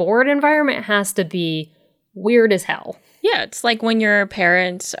in a board environment has to be weird as hell. Yeah, it's like when your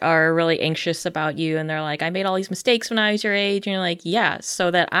parents are really anxious about you and they're like, I made all these mistakes when I was your age. And you're like, yeah,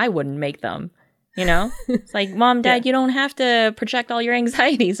 so that I wouldn't make them, you know? It's like, Mom, Dad, You don't have to project all your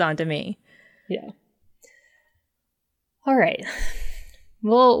anxieties onto me. Yeah. All right.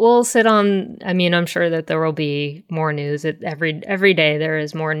 We'll sit on, I mean, I'm sure that there will be more news. Every day there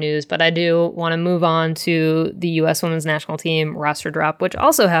is more news, but I do want to move on to the U.S. Women's National Team roster drop, which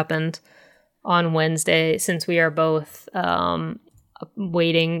also happened on Wednesday, since we are both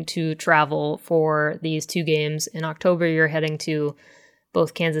waiting to travel for these two games. In October, you're heading to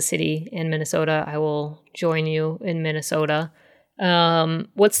both Kansas City and Minnesota. I will join you in Minnesota.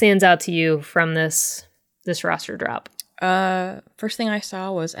 What stands out to you from this roster drop? First thing I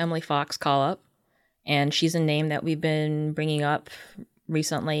saw was Emily Fox call up, and she's a name that we've been bringing up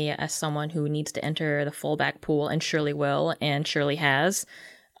recently as someone who needs to enter the fullback pool, and surely will, and surely has,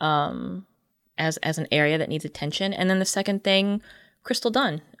 as an area that needs attention. And then the second thing, Crystal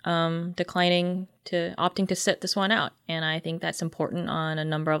Dunn, opting to sit this one out. And I think that's important on a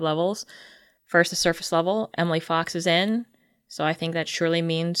number of levels. First, the surface level, Emily Fox is in, so I think that surely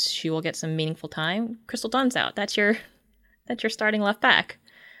means she will get some meaningful time. Crystal Dunn's out. That's your starting left back.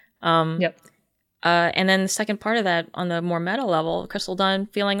 Yep. And then the second part of that, on the more meta level, Crystal Dunn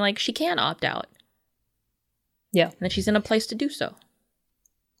feeling like she can opt out. Yeah. And that she's in a place to do so.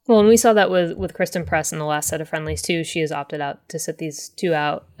 Well, and we saw that with Kristen Press in the last set of friendlies too. She has opted out to sit these two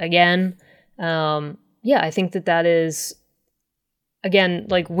out again. I think that is, again,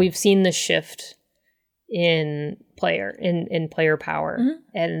 like we've seen the shift in player power. Mm-hmm.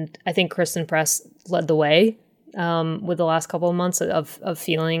 And I think Kristen Press led the way with the last couple of months of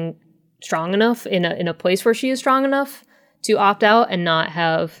feeling strong enough in a place where she is strong enough to opt out and not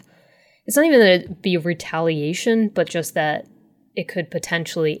have, it's not even that it be retaliation, but just that it could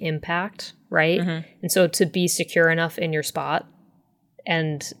potentially impact, right? Mm-hmm. And so to be secure enough in your spot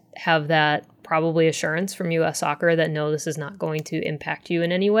and have that probably assurance from US Soccer that no, this is not going to impact you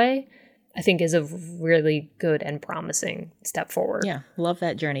in any way, I think is a really good and promising step forward. Yeah, love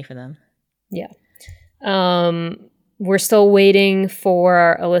that journey for them. Yeah. We're still waiting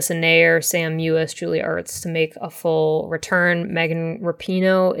for Alyssa Nair, Sam Mewis, Julia Ertz to make a full return. Megan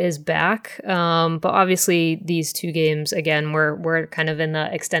Rapinoe is back. But obviously these two games, again, we're kind of in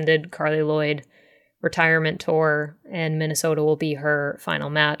the extended Carly Lloyd retirement tour, and Minnesota will be her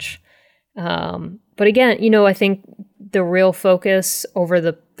final match. But again, I think the real focus over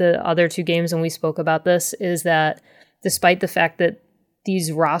the other two games, and we spoke about this, is that despite the fact that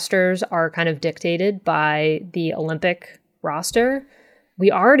these rosters are kind of dictated by the Olympic roster,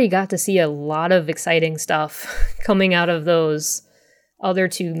 we already got to see a lot of exciting stuff coming out of those other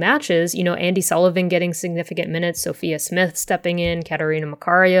two matches. Andy Sullivan getting significant minutes, Sophia Smith stepping in, Katerina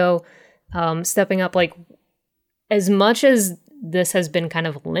Macario stepping up. Like, as much as this has been kind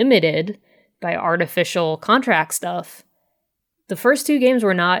of limited by artificial contract stuff, the first two games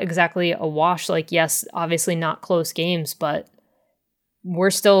were not exactly a wash. Like, yes, obviously not close games, but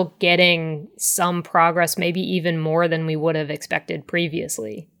we're still getting some progress, maybe even more than we would have expected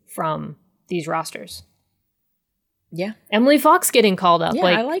previously from these rosters. Yeah. Emily Fox getting called up. Yeah,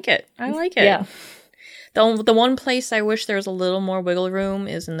 I like it. Yeah. The one place I wish there was a little more wiggle room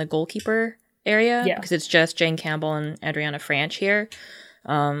is in the goalkeeper area, because it's just Jane Campbell and Adriana Franch here.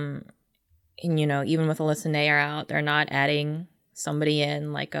 And, even with Alyssa Nair out, they're not adding somebody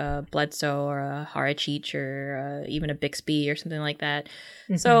in like a Bledsoe or a Haracic or even a Bixby or something like that.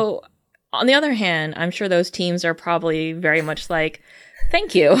 Mm-hmm. So, on the other hand, I'm sure those teams are probably very much like,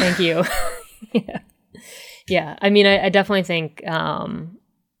 thank you. Thank you. Yeah. I mean, I definitely think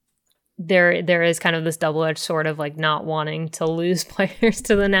there is kind of this double-edged sword of like not wanting to lose players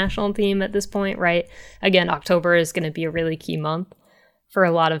to the national team at this point, right? Again, October is going to be a really key month for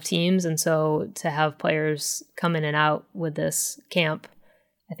a lot of teams, and so to have players come in and out with this camp,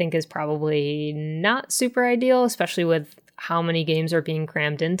 I think is probably not super ideal, especially with how many games are being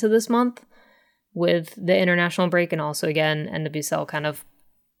crammed into this month with the international break, and also, again, NWSL kind of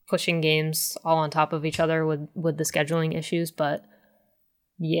pushing games all on top of each other with the scheduling issues. But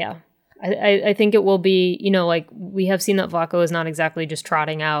yeah, I think it will be, like we have seen that Vlatko is not exactly just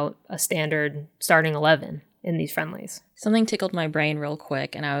trotting out a standard starting 11 in these friendlies. Something tickled my brain real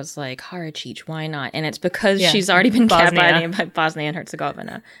quick, and I was like, Haracic, why not? And it's because she's already been capped by Bosnia and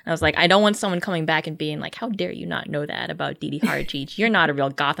Herzegovina. And I was like, I don't want someone coming back and being like, how dare you not know that about Didi Haracic? You're not a real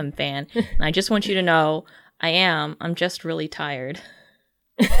Gotham fan. And I just want you to know I am. I'm just really tired.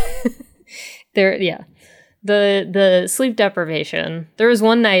 The sleep deprivation. There was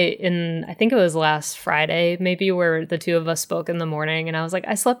one night I think it was last Friday, maybe, where the two of us spoke in the morning, and I was like,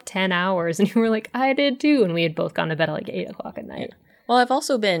 I slept 10 hours, and you were like, I did too, and we had both gone to bed at like 8 o'clock at night. Well, I've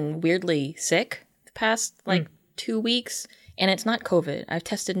also been weirdly sick the past 2 weeks, and it's not COVID. I've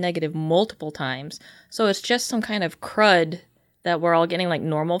tested negative multiple times, so it's just some kind of crud that we're all getting like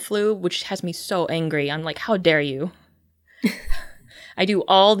normal flu, which has me so angry. I'm like, how dare you? I do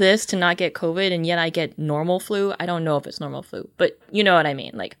all this to not get COVID, and yet I get normal flu. I don't know if it's normal flu, but you know what I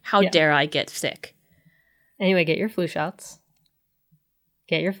mean. Like, how dare I get sick? Anyway, get your flu shots.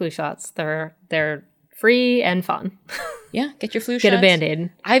 They're free and fun. Yeah, get your flu shots. Get a Band-Aid.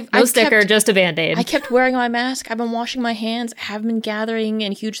 No sticker, just a Band-Aid. I kept wearing my mask. I've been washing my hands. I haven't been gathering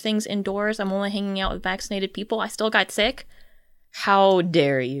in huge things indoors. I'm only hanging out with vaccinated people. I still got sick. How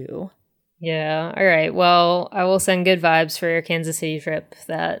dare you? Yeah. All right. Well, I will send good vibes for your Kansas City trip,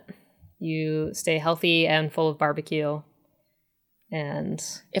 that you stay healthy and full of barbecue. And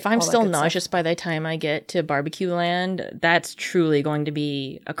if I'm still nauseous by the time I get to barbecue land, that's truly going to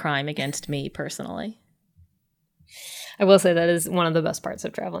be a crime against me personally. I will say that is one of the best parts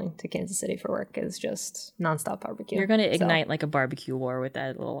of traveling to Kansas City for work, is just nonstop barbecue. You're going to ignite like a barbecue war with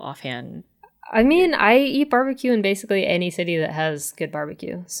that little offhand. I mean, I eat barbecue in basically any city that has good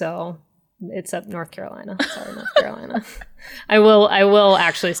barbecue. So except North Carolina. Sorry, North Carolina. I will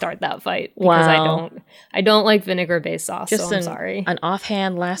actually start that fight, because I don't like vinegar-based sauce. Just so I'm sorry. An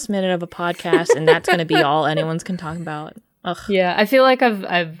offhand last minute of a podcast, and that's going to be all anyone's can talk about. Ugh. Yeah, I feel like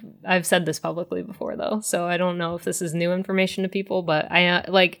I've said this publicly before, though, so I don't know if this is new information to people, but I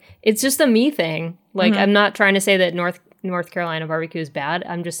it's just a me thing. Like, I'm not trying to say that North Carolina barbecue is bad.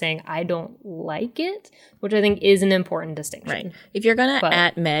 I'm just saying I don't like it, which I think is an important distinction. Right. If you're gonna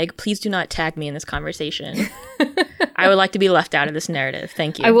at Meg, please do not tag me in this conversation. I would like to be left out of this narrative.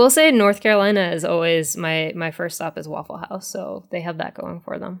 Thank you. I will say North Carolina is always my first stop is Waffle House, so they have that going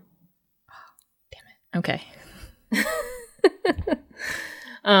for them. Damn it. Okay.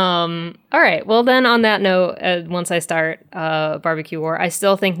 All right. Well, then on that note, once I start barbecue war, I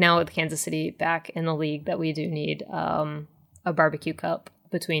still think now with Kansas City back in the league that we do need a barbecue cup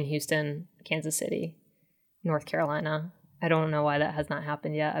between Houston, Kansas City, North Carolina. I don't know why that has not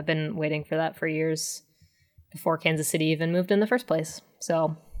happened yet. I've been waiting for that for years, before Kansas City even moved in the first place.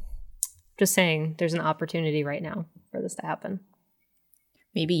 So just saying, there's an opportunity right now for this to happen.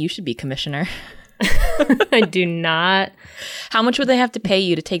 Maybe you should be commissioner. I do not. How much would they have to pay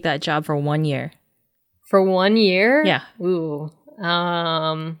you to take that job for 1 year? For 1 year? Yeah. Ooh.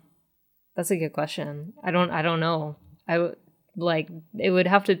 That's a good question. I don't know. It would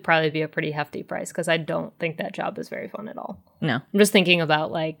have to probably be a pretty hefty price because I don't think that job is very fun at all. No. I'm just thinking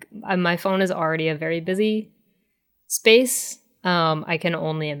about my phone is already a very busy space. I can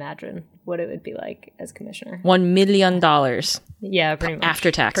only imagine what it would be like as commissioner. $1 million. Yeah, pretty much.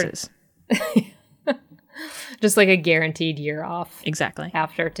 After taxes. Just like a guaranteed year off. Exactly.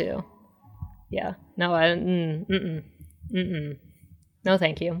 After too. Yeah. No, no,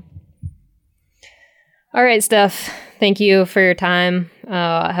 thank you. All right, Steph. Thank you for your time.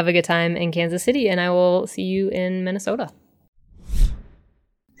 Have a good time in Kansas City, and I will see you in Minnesota.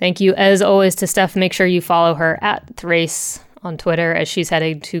 Thank you, as always, to Steph. Make sure you follow her at Thrace on Twitter as she's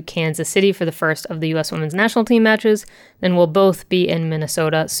heading to Kansas City for the first of the U.S. Women's National Team matches. Then we'll both be in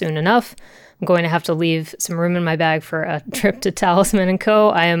Minnesota soon enough. I'm going to have to leave some room in my bag for a trip to Talisman &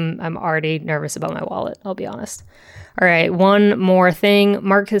 Co. I'm already nervous about my wallet, I'll be honest. All right, one more thing.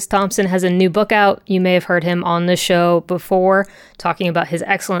 Marcus Thompson has a new book out. You may have heard him on the show before, talking about his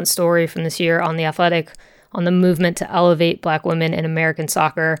excellent story from this year on The Athletic, on the movement to elevate Black women in American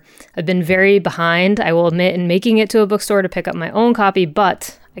soccer. I've been very behind, I will admit, in making it to a bookstore to pick up my own copy,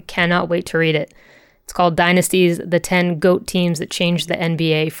 but I cannot wait to read it. It's called Dynasties, the 10 GOAT teams that changed the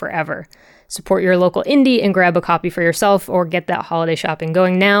NBA forever. Support your local indie and grab a copy for yourself or get that holiday shopping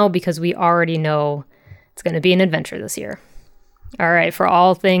going now because we already know it's going to be an adventure this year. All right, for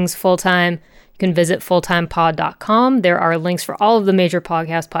all things Full-Time, you can visit fulltimepod.com. There are links for all of the major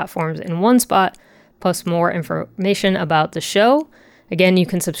podcast platforms in one spot, plus more information about the show. Again, you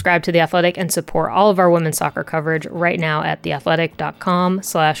can subscribe to The Athletic and support all of our women's soccer coverage right now at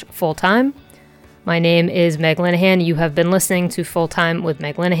theathletic.com/fulltime. My name is Meg Linehan. You have been listening to Full-Time with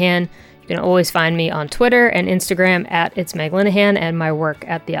Meg Linehan. You can always find me on Twitter and Instagram at It's Meg Linehan and my work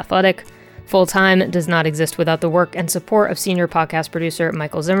at The Athletic. Full-Time does not exist without the work and support of senior podcast producer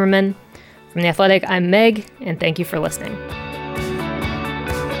Michael Zimmerman. From The Athletic, I'm Meg, and thank you for listening.